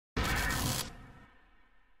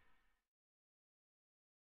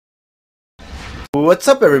What's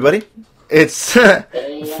up, everybody? It's Hey,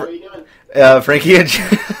 how are you doing? Frankie and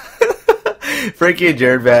Frankie and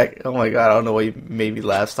Jared back. Oh my god, I don't know why you made me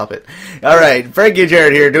laugh. Stop it. All right, Frankie and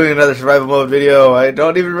Jared here doing another survival mode video. I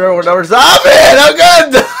don't even remember what number. Stop it!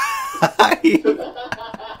 I'm good.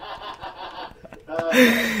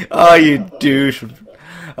 Oh, you douche.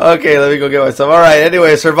 Okay, let me go get myself. All right.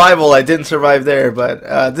 Anyway, survival. I didn't survive there,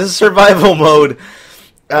 but this is survival mode.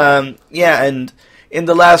 Yeah, and in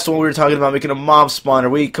the last one we were talking about making a mob spawner.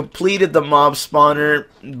 We completed the mob spawner,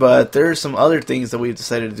 but there are some other things that we've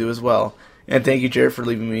decided to do as well. And thank you, Jared, for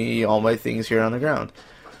leaving me all my things here on the ground.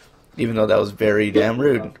 Even though that was very damn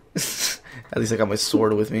rude. At least I got my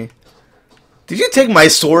sword with me. Did you take my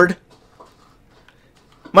sword?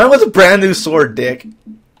 Mine was a brand new sword, dick.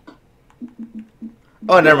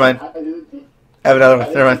 Oh, never mind. I have another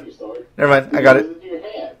one. Never mind. Never mind. I got it.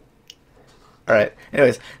 Alright.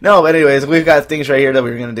 Anyways. No, but anyways, we've got things right here that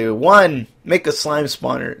we're going to do. 1, make a slime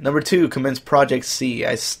spawner. Number 2, commence Project C.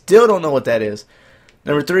 I still don't know what that is.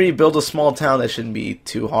 Number 3, build a small town. That shouldn't be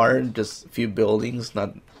too hard. Just a few buildings.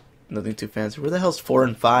 Nothing too fancy. Where the hell's 4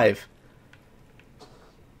 and 5?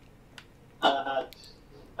 I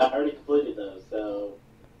already completed those, so...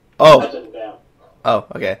 Oh. I took them down. Oh,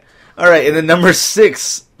 okay. Alright, and then number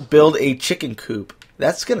 6, build a chicken coop.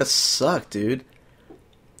 That's gonna suck, dude.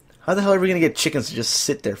 How the hell are we gonna get chickens to just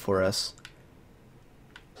sit there for us?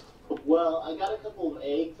 Well, I got a couple of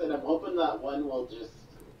eggs, and I'm hoping that one will just...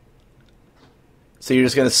 So you're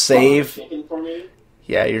just gonna save... Spawn a chicken for me?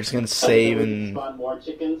 Yeah, you're just gonna save and... Spawn more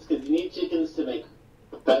chickens, because you need chickens to make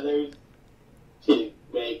feathers, to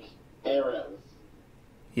make arrows.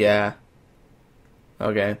 Yeah.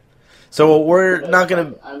 Okay. So we're not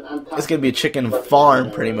gonna... It's gonna be a chicken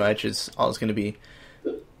farm, pretty much, is all it's gonna be.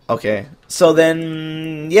 Okay. So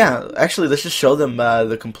then, yeah, actually, let's just show them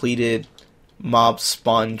the completed mob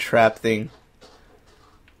spawn trap thing.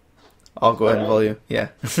 I'll go ahead and follow you. Yeah.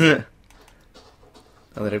 Now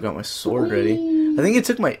that I've got my sword ready. I think it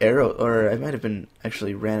took my arrow, or I might have been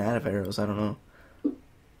actually ran out of arrows, I don't know.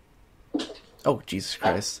 Oh, Jesus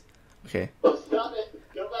Christ. Okay. Stop it!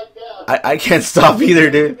 Go back down! I can't stop either,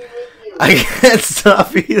 dude. I can't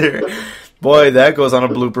stop either. Boy, that goes on a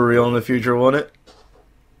blooper reel in the future, won't it?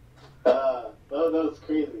 That was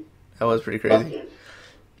crazy. That was pretty crazy.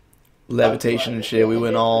 Levitation and shit. We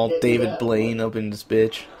went all David Blaine up in this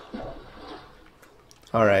bitch.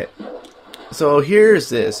 Alright. So here's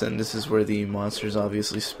this, and this is where the monsters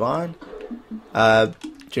obviously spawn.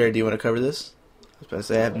 Jared, do you want to cover this? I was about to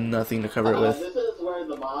say I have nothing to cover it with. This is where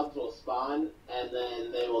the mobs will spawn, and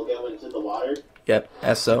then they will go into the water. Yep,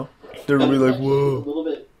 as so. They're really like, whoa. A little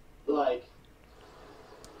bit, like,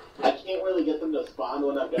 I can't really get them to spawn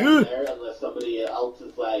when I'm down there unless somebody else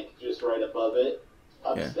is, like, just right above it,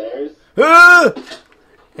 upstairs. Yeah. Ah!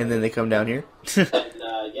 And then they come down here. And,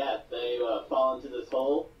 yeah, they fall into this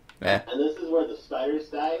hole. Yeah. And this is where the spiders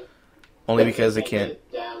die. Only because they can't.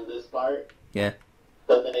 Get down this part. Yeah.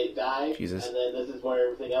 So they die. Jesus. And then this is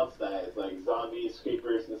where everything else dies, like zombies,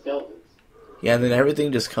 creepers, and skeletons. Yeah, and then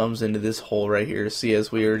everything just comes into this hole right here. See,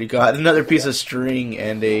 as we already got another piece of string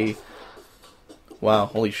and a... Wow,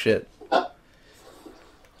 holy shit.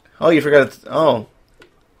 Oh, you forgot... Oh.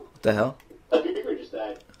 What the hell? A creeper just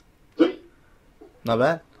died. Sweet. Not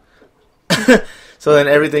bad. So then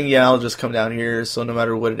everything, yeah, will just come down here. So no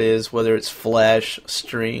matter what it is, whether it's flesh,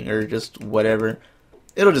 string, or just whatever,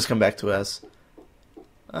 it'll just come back to us.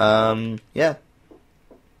 Yeah.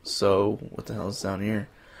 So, what the hell is down here?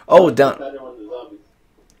 Oh, down...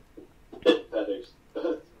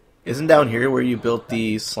 Isn't down here where you built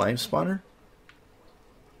the slime spawner?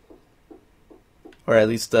 Or at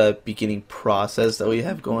least the beginning process that we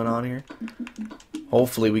have going on here.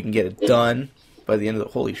 Hopefully we can get it done by the end of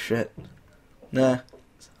the... Holy shit. Nah. I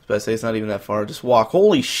was about to say it's not even that far. Just walk.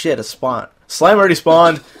 Holy shit, a spawn. Slime already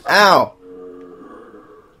spawned. Ow.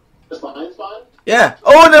 The slime spawn? Yeah.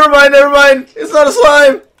 Oh, never mind, never mind. It's not a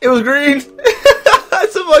slime. It was green.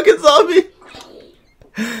 It's a fucking zombie.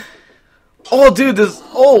 Oh, dude, this...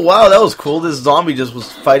 Oh, wow, that was cool. This zombie just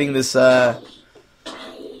was fighting this,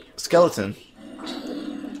 skeleton.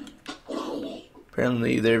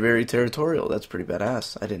 Apparently, they're very territorial. That's pretty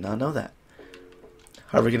badass. I did not know that.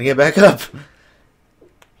 How are we gonna get back up?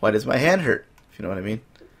 Why does my hand hurt? If you know what I mean.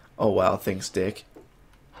 Oh, wow, thanks, Dick.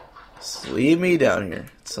 Just leave me down here.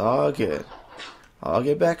 It's all good. I'll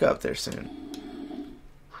get back up there soon.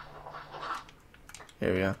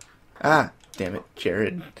 There we go. Ah, damn it,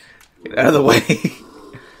 Jared. Get out of the way.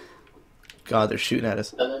 God, they're shooting at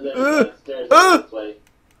us. And then there's stairs this way.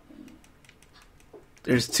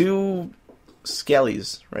 There's 2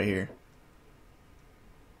 skellies right here.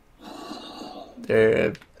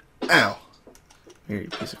 They're... Ow. Here, you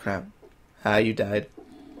piece of crap. Ah, you died.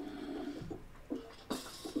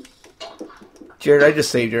 Jared, I just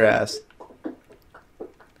saved your ass.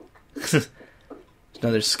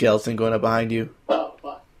 Another skeleton going up behind you. Oh,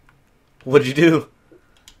 fuck. What'd you do?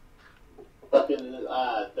 Fucking,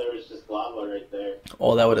 there was just lava right there.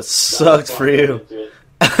 Oh, that would have sucked for you.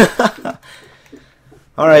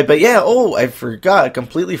 Alright, but yeah, I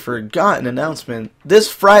completely forgot an announcement. This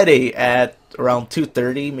Friday at around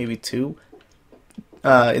 2:30, maybe 2,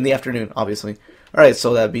 in the afternoon, obviously. Alright,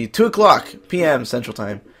 so that'd be 2 o'clock p.m. Central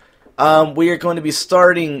Time. We are going to be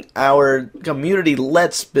starting our community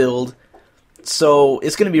Let's Build. So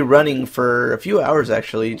it's going to be running for a few hours,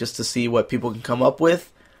 actually, just to see what people can come up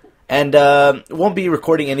with. And won't be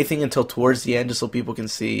recording anything until towards the end, just so people can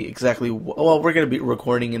see exactly. Well, we're going to be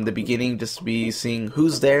recording in the beginning, just to be seeing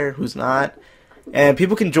who's there, who's not, and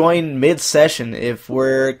people can join mid-session. If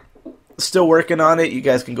we're still working on it, you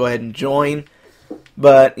guys can go ahead and join.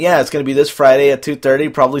 But yeah, it's going to be this Friday at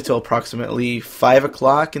 2:30, probably till approximately 5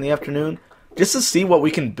 o'clock in the afternoon, just to see what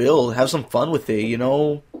we can build, have some fun with it, you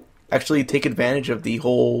know, actually take advantage of the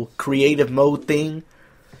whole creative mode thing.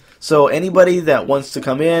 So anybody that wants to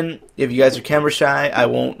come in, if you guys are camera shy, I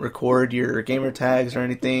won't record your gamer tags or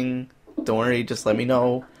anything. Don't worry, just let me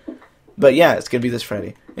know. But yeah, it's going to be this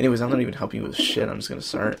Friday. Anyways, I'm not even helping you with shit. I'm just going to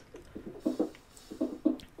start.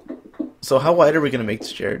 So how wide are we going to make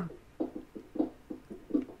this, Jared?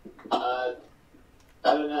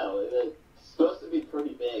 I don't know. It's supposed to be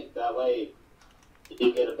pretty big. That way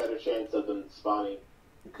you get a better chance of them spawning.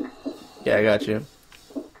 Yeah, I got you.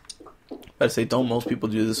 I'd say, don't most people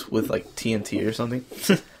do this with, like, TNT or something?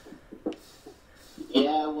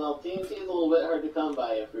 Yeah, well, TNT is a little bit hard to come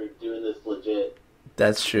by if you're doing this legit.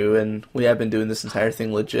 That's true, and we have been doing this entire thing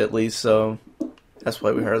legitly, so that's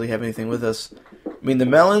why we hardly have anything with us. I mean, the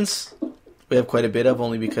melons, we have quite a bit of,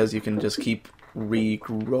 only because you can just keep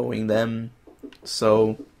regrowing them.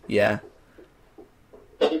 So, yeah.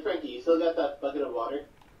 Hey, Frankie, you still got that bucket of water?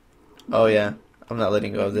 Oh, yeah. I'm not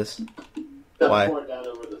letting go of this. Why? Pour it down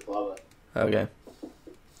over this lava. Okay.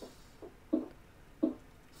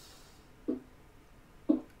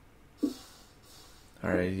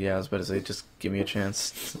 Alright, yeah, I was about to say, just give me a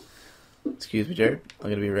chance. Excuse me, Jared. I'm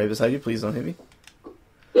gonna be right beside you. Please don't hit me.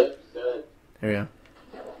 Yep, good. There we go.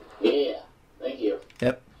 Yeah, thank you.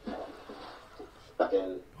 Yep. Fucking...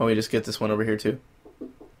 Why don't we just get this one over here, too?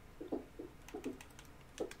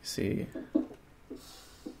 See.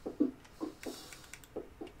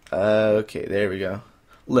 Okay, there we go.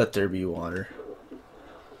 Let there be water.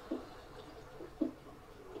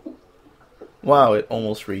 Wow, it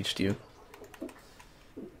almost reached you.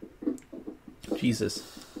 Jesus.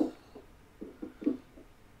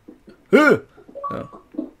 No. No.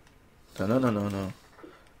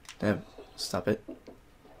 Damn, stop it.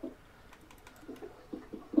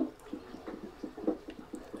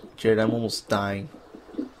 Jared, I'm almost dying.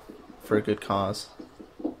 For a good cause.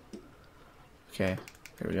 Okay,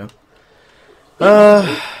 there we go.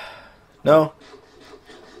 No.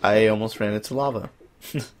 I almost ran into lava.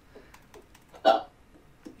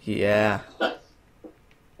 Yeah. Nice.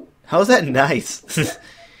 How's that nice? It's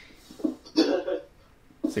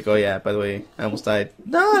like, oh yeah, by the way, I almost died.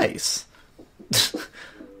 Nice!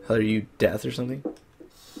 How are you, death or something?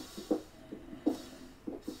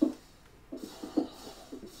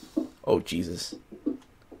 Oh, Jesus.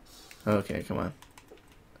 Okay, come on.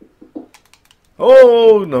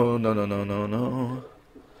 Oh, no.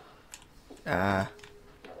 Ah.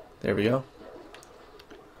 There we go.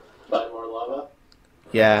 Buy more lava?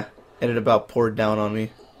 Yeah, and it about poured down on me.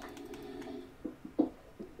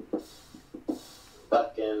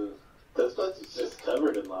 Fucking... This place is just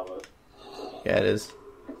covered in lava. Yeah, it is.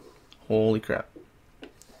 Holy crap.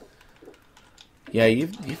 Yeah, you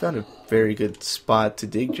found a very good spot to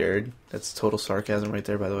dig, Jared. That's total sarcasm right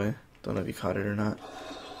there, by the way. Don't know if you caught it or not.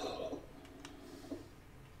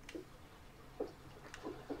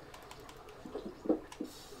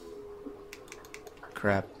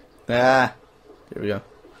 Crap. Ah! There we go.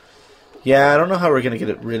 Yeah, I don't know how we're gonna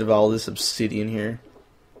get rid of all this obsidian here.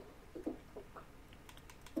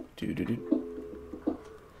 Do. Do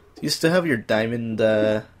you still have your diamond,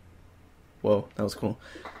 Whoa, that was cool.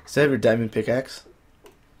 Still have your diamond pickaxe?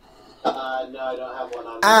 No, I don't have one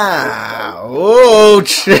on me. Ah!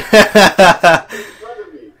 Ouch!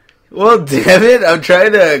 Well, damn it! I'm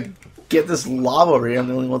trying to get this lava over here. I'm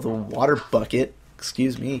the only one with a water bucket.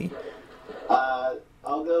 Excuse me.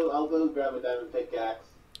 I'll go grab a diamond pickaxe.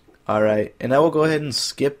 Alright, and I will go ahead and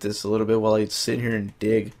skip this a little bit while I sit here and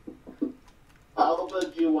dig. I'll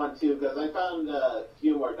build you one too, because I found a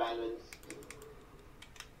few more diamonds.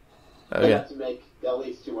 Okay. I have to make at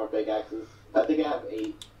least 2 more pickaxes. I think I have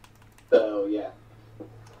 8. So, yeah.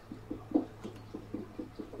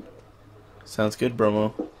 Sounds good,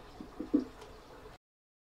 Bromo.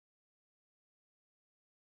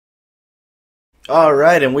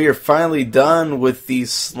 Alright, and we are finally done with the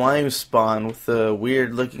slime spawn with the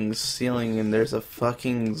weird looking ceiling, and there's a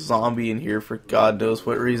fucking zombie in here for God knows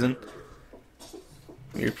what reason.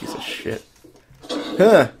 Weird piece of shit.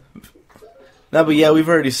 Huh. No, but yeah, we've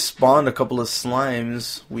already spawned a couple of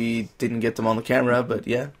slimes. We didn't get them on the camera, but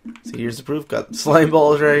yeah. So here's the proof. Got slime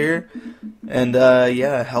balls right here. And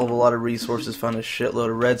yeah, a hell of a lot of resources. Found a shitload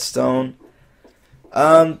of redstone.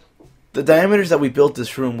 The diameters that we built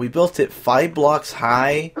this room, we built it 5 blocks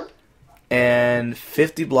high and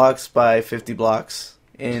 50 blocks by 50 blocks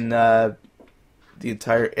in the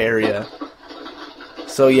entire area.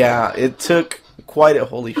 So yeah, it took quite a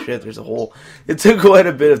holy shit. There's a hole. It took quite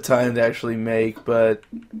a bit of time to actually make, but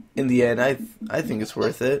in the end, I think it's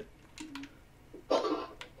worth it.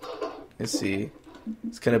 Let's see.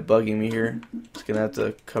 It's kind of bugging me here. Just gonna have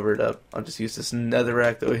to cover it up. I'll just use this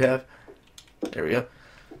netherrack that we have. There we go.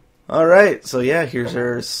 Alright, so yeah, here's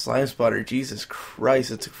our slime spotter. Jesus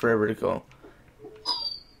Christ, it took forever to go.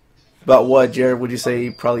 About what, Jared? Would you say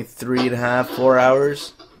probably 3.5, 4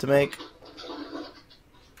 hours to make?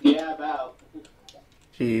 Yeah, about.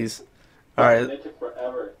 Jeez. Alright. It took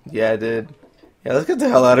forever. Yeah, it did. Yeah, let's get the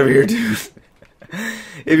hell out of here, dude.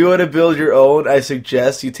 If you want to build your own, I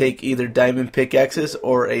suggest you take either diamond pickaxes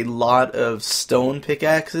or a lot of stone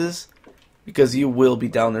pickaxes, because you will be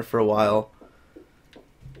down there for a while.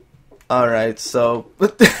 Alright, so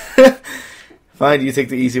fine, you take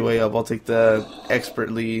the easy way up, I'll take the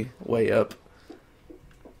expertly way up.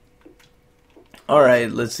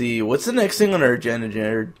 Alright, let's see, what's the next thing on our agenda,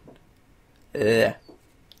 Jared? It's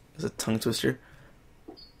a tongue twister.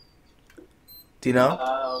 Do you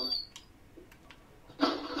know?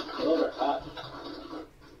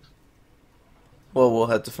 Well, we'll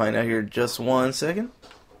have to find out here just 1 second.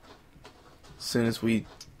 As soon as we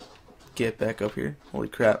get back up here. Holy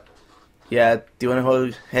crap. Yeah, do you want to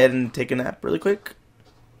go ahead and take a nap really quick?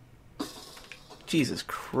 Jesus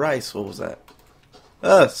Christ, what was that?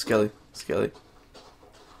 Ah, Skelly. Skelly.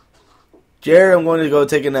 Jared, I'm going to go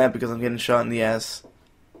take a nap because I'm getting shot in the ass.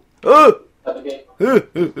 Oh! Okay.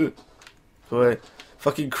 Go ahead.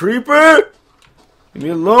 Fucking creeper! Leave me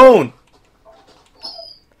alone!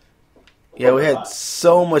 Yeah, we had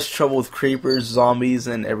so much trouble with creepers, zombies,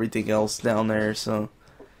 and everything else down there, so...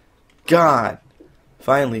 God!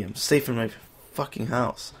 Finally, I'm safe in my fucking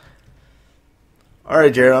house.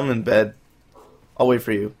 Alright, Jared, I'm in bed. I'll wait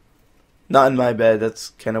for you. Not in my bed, that's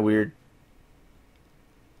kind of weird.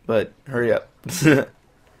 But, hurry up.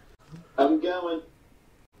 I'm going.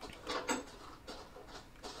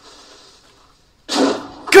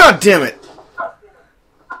 God damn it!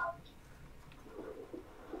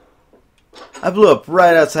 I blew up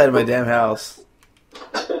right outside of my damn house.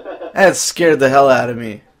 That scared the hell out of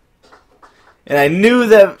me. And I knew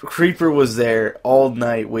that creeper was there all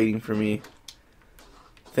night waiting for me.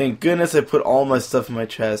 Thank goodness I put all my stuff in my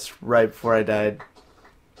chest right before I died.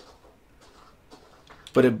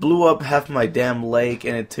 But it blew up half my damn lake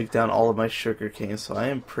and it took down all of my sugar cane, so I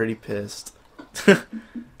am pretty pissed.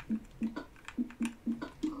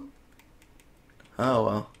 Oh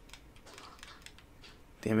well.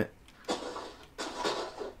 Damn it.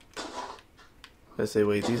 I say,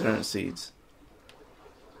 wait, these aren't seeds.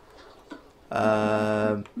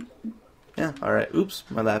 Yeah, alright. Oops,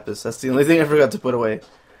 my lapis. That's the only thing I forgot to put away.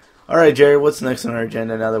 Alright, Jared, what's next on our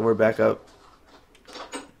agenda now that we're back up?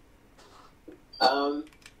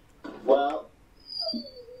 Well,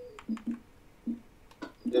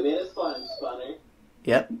 they made a slime spawner.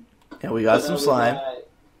 Yep. And we got some slime.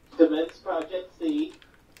 Commence Project C,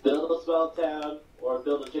 build a small town, or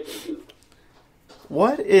build a chicken coop.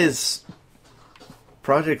 What is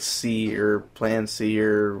Project C or Plan C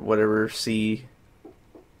or whatever C?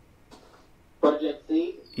 Project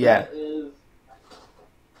C? Yeah. That is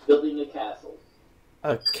building a castle.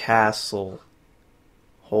 A castle.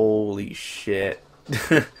 Holy shit.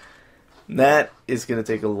 That is going to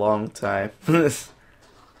take a long time. It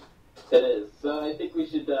is. So I think we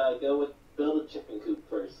should go with build a chicken coop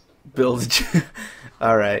first.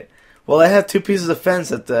 Alright. Well, I have 2 pieces of fence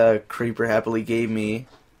that the creeper happily gave me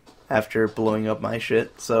after blowing up my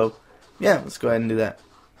shit. So, yeah, let's go ahead and do that.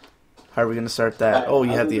 How are we going to start that? Oh,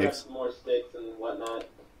 you have the eggs. Some more sticks and whatnot.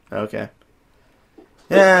 Okay.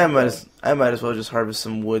 Yeah, I might as well just harvest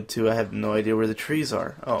some wood too. I have no idea where the trees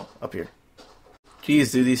are. Oh, up here.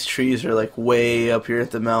 Jeez, dude, these trees are like way up here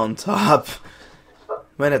at the mountaintop.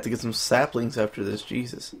 Might have to get some saplings after this.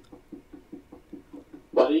 Jesus.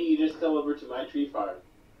 Why don't you just come over to my tree farm?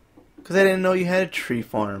 Because I didn't know you had a tree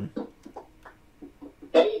farm.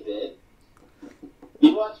 Yeah, you did.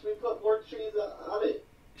 You watched me put more trees on it.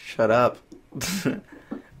 Shut up.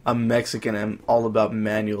 I'm Mexican. I'm all about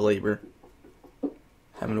manual labor.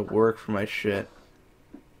 Having to work for my shit.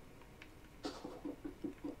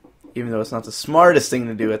 Even though it's not the smartest thing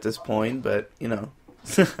to do at this point, but, you know.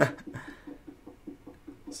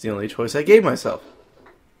 It's the only choice I gave myself.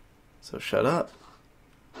 So shut up.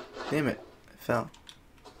 Damn it. I fell.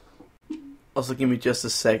 Also, give me just a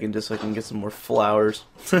second just so I can get some more flowers.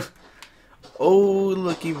 Oh,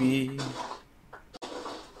 looky me.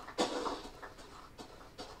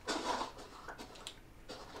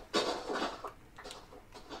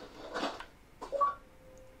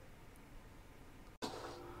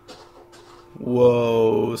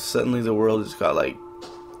 Whoa, suddenly the world just got, like,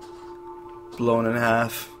 blown in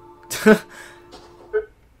half.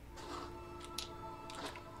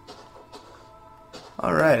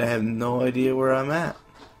 Alright, I have no idea where I'm at.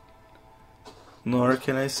 Nor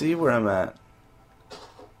can I see where I'm at.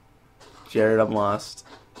 Jared, I'm lost.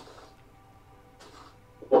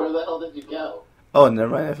 Where the hell did you go? Oh, never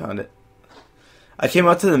mind, I found it. I came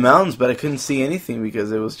out to the mountains, but I couldn't see anything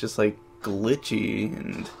because it was just, like, glitchy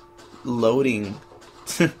and loading.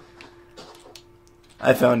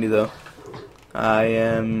 I found you, though. I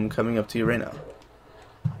am coming up to you right now.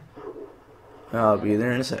 I'll be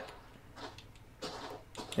there in a sec.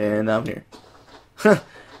 And I'm here. You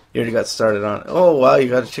already got started on it. Oh, wow, you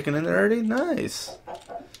got a chicken in there already? Nice.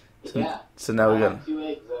 Yeah. So now we got... I have 2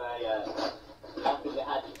 eggs and I happened to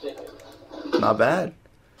hatch a chicken. Not bad.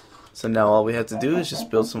 So now all we have to do is just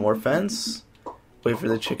build some more fence, wait for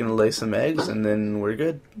the chicken to lay some eggs, and then we're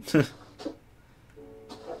good.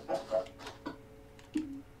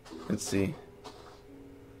 Let's see.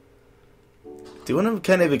 Do you want to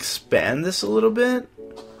kind of expand this a little bit?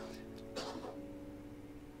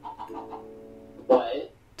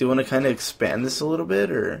 What? Do you want to kind of expand this a little bit,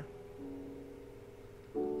 or?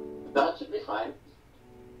 That should be fine.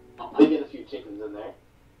 They get a few chickens in there.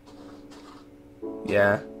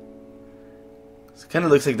 Yeah. It kind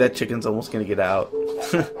of looks like that chicken's almost going to get out.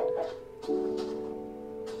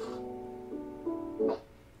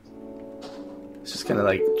 It's just kind of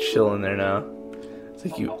like chilling there now. It's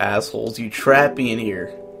like, you assholes, you trapped me in here.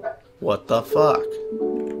 What the fuck?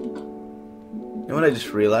 You know what I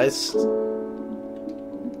just realized?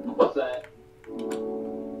 What's that?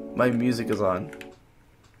 My music is on.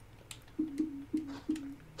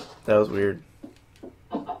 That was weird.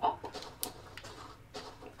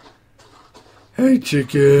 Hey,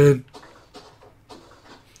 chicken.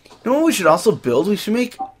 You know what we should also build? We should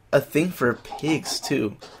make a thing for pigs,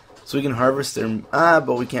 too. So we can harvest their...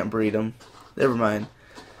 but we can't breed them. Never mind.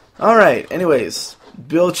 Alright, anyways.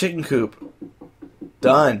 Build chicken coop.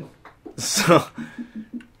 Done. So,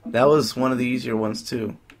 that was one of the easier ones,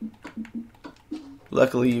 too.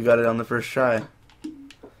 Luckily, you got it on the first try.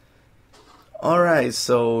 Alright,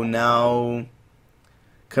 so now...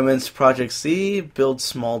 Commence Project C, build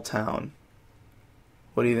small town.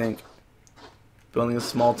 What do you think? Building a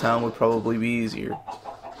small town would probably be easier.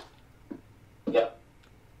 Yep.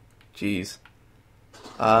 Jeez.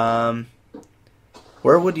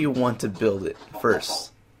 Where would you want to build it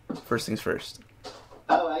first? First things first.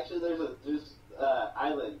 Oh, actually, there's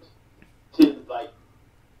island to, like,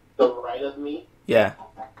 the right of me. Yeah.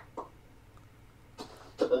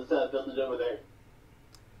 Let's build it over there.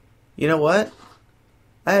 You know what?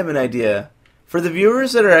 I have an idea. For the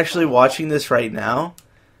viewers that are actually watching this right now,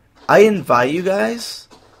 I invite you guys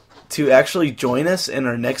to actually join us in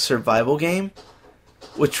our next survival game,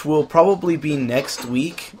 which will probably be next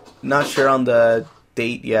week. Not sure on the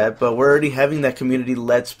date yet, but we're already having that community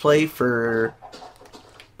let's play for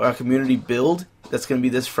our community build. That's going to be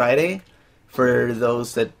this Friday for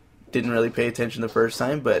those that didn't really pay attention the first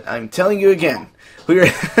time, but I'm telling you again, we're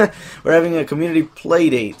having a community play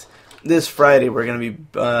date this Friday. We're going to be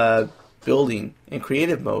building in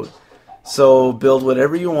creative mode. So build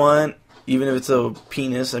whatever you want, even if it's a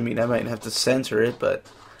penis. I mean, I might have to censor it, but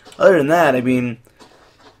other than that, I mean...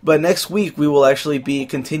 But next week, we will actually be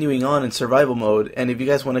continuing on in survival mode, and if you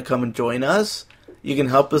guys want to come and join us, you can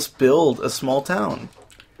help us build a small town.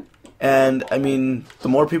 And, I mean, the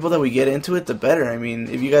more people that we get into it, the better. I mean,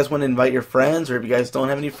 if you guys want to invite your friends, or if you guys don't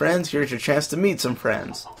have any friends, here's your chance to meet some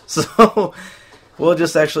friends. So, we'll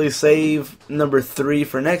just actually save number 3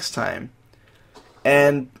 for next time.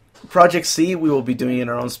 And Project C, we will be doing in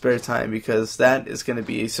our own spare time, because that is going to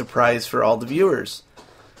be a surprise for all the viewers.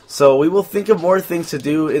 So we will think of more things to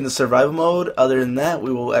do in the survival mode. Other than that,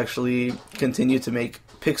 we will actually continue to make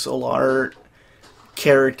pixel art,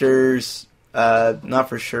 characters. Not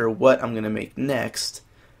for sure what I'm going to make next.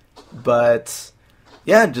 But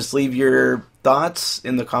yeah, just leave your thoughts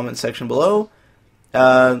in the comment section below.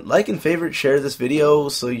 Like and favorite, share this video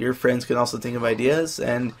so your friends can also think of ideas.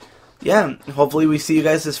 And yeah, hopefully we see you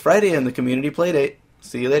guys this Friday in the community playdate.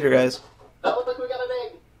 See you later, guys. That looks like we got an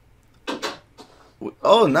egg.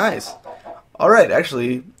 Oh, nice. Alright,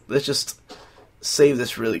 actually, let's just save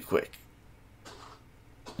this really quick.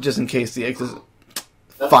 Just in case the egg is...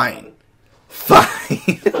 Fine.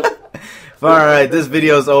 Fine. Alright, this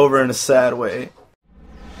video's over in a sad way.